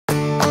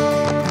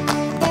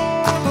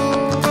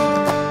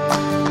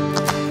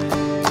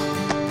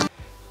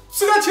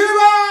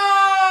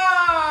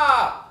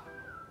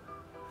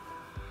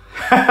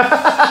は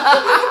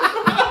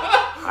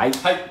い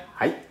はい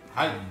はい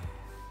はい。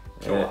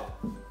今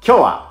日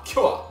は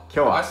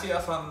駄菓子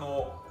屋さん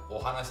のお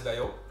話だ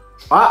よ。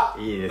あ、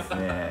いいです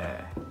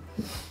ね。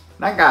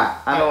なん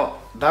か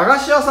駄菓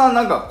子屋さん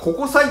なんかこ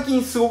こ最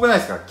近すごくない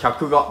ですか、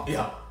客が。い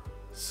や、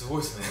すご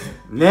いです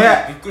ね。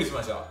ね、びっくりし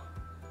ました。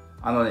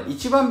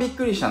一番びっ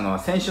くりしたのは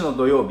先週の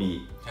土曜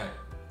日、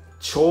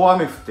超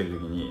雨降ってる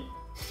時に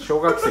小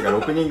学生が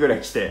6人ぐら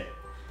い来て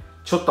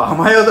ちょっと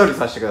雨宿り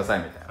させてください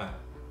みたいな。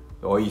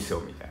お、いいっすよ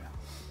みたいな。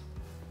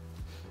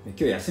今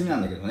日休みな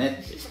んだけど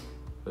ねって。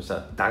そした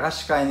ら駄菓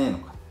子買えねえの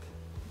かっ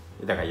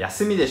て。だから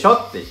休みでしょ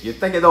って言っ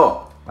たけ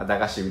ど、駄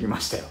菓子売りま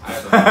したよ。あり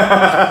がとう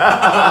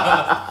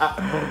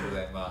ご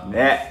ざいます。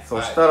ね、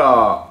そした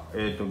ら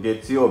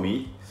月曜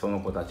日その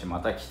子たちま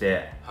た来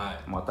て、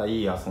また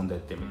いい遊んでっ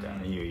てみたい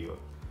な。いいよいいよ。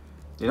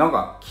でなん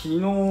か昨日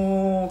今日、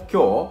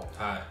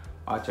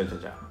あ、違う一昨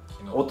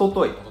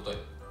日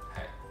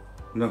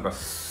なんか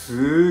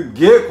す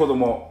げえ子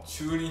供、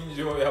駐輪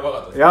場やば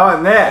かったです。やば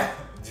いね。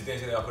自転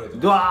車で溢れて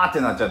ドワーっ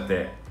てなっちゃっ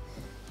て。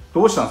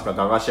どうしたんですか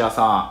駄菓子屋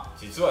さん。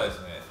実はで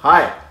すね、は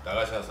い、駄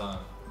菓子屋さん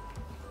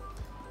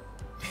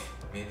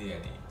メディア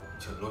に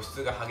露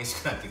出が激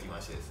しくなってきま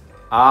してですね。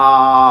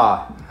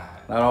あ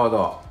あ、なるほ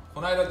ど。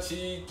この間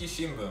地域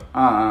新聞に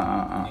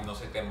載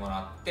せても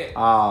らって、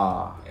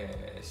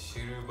シ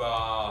ル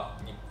バ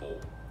ー日報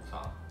さ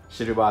ん、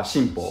シルバー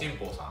新報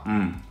さ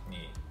ん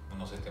に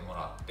載せても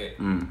らって、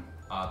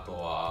あと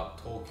は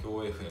東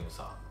京 FM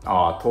さん、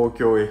東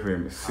京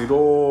FM スロ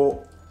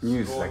ーニ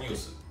ュースだっけ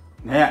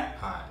ね、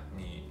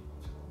に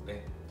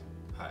ね、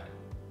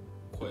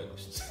声の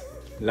出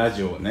演、ラ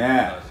ジオ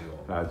ね、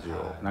ラジ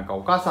オ、なんか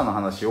お母さんの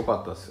話良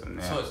かったですよ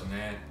ね。そうです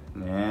ね。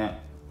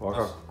ね、我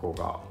が子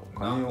がお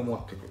金を持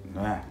ってくる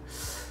ね。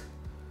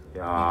い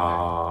や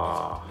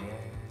ー、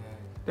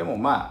でも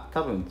まあ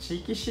多分地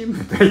域新聞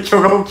の影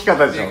響が大きかっ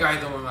たでしょ。でかい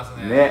と思います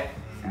ね。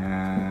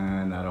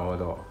ね、なるほ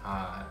ど。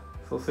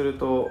そうする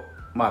と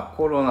まあ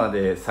コロナ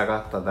で下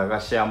がった駄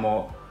菓子屋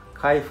も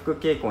回復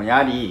傾向に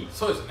あり、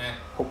そうですね。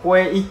ここ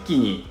へ一気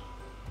に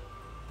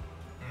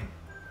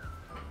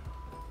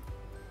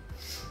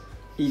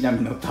いい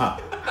波乗った。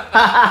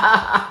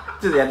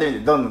ちょっとやってみ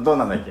て、どん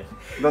なんだっけ。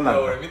どんなん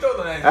だ。俺見たこ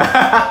とないですよ。いい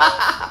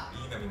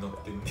波乗っ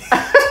てんね。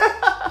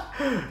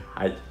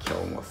はい、今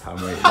日も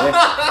寒いね。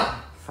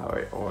寒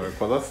い。俺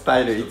このスタ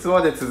イルいつ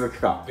まで続く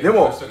か。で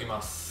も、い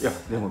や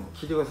でも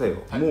聞いてくださいよ。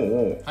もう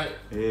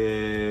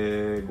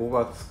5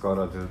月か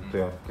らずっと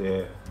やっ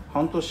て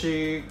半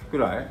年く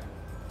らい。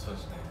そう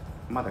ですね。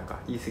まだか、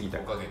言い過ぎた。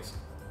5ヶ月。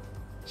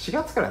4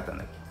月からやったん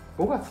だっ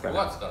け。5月か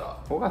ら。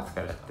5月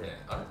からやって。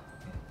あ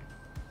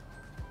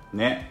れ？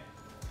ね。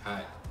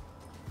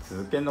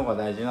続けるのが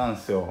大事なん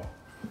ですよ。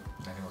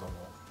何事も。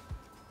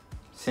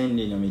千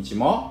里の道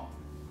も。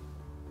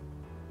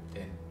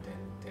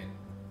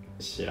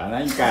知らな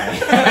いんかい。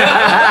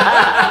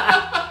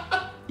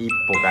一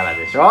歩から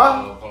でしょ。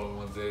これ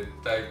も絶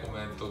対コ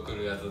メントく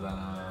るやつだ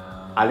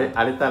な。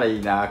荒れたらい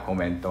いな、コ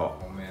メント。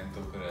コメント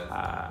くる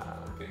や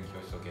つ。勉強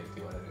しとけって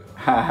言われるよ。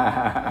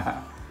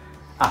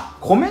あ、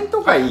コメン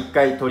ト会一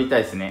回取りた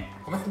いですね。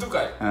コメント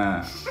会。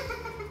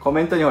コ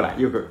メントにほら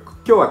よく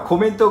今日はコ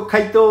メント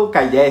回答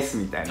会です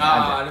みたい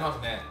な。あります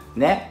ね。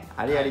ね、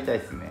あれやりたい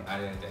ですね。あ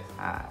れやりたいです。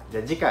じ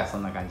ゃあ次回はそ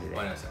んな感じで。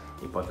わかりました。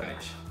一本取り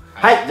ましょう。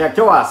はい、じゃあ今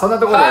日はそんな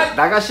ところで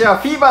駄菓子屋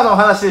フィーバーのお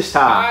話でし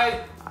た。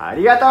あ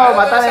りがとう、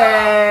またねー。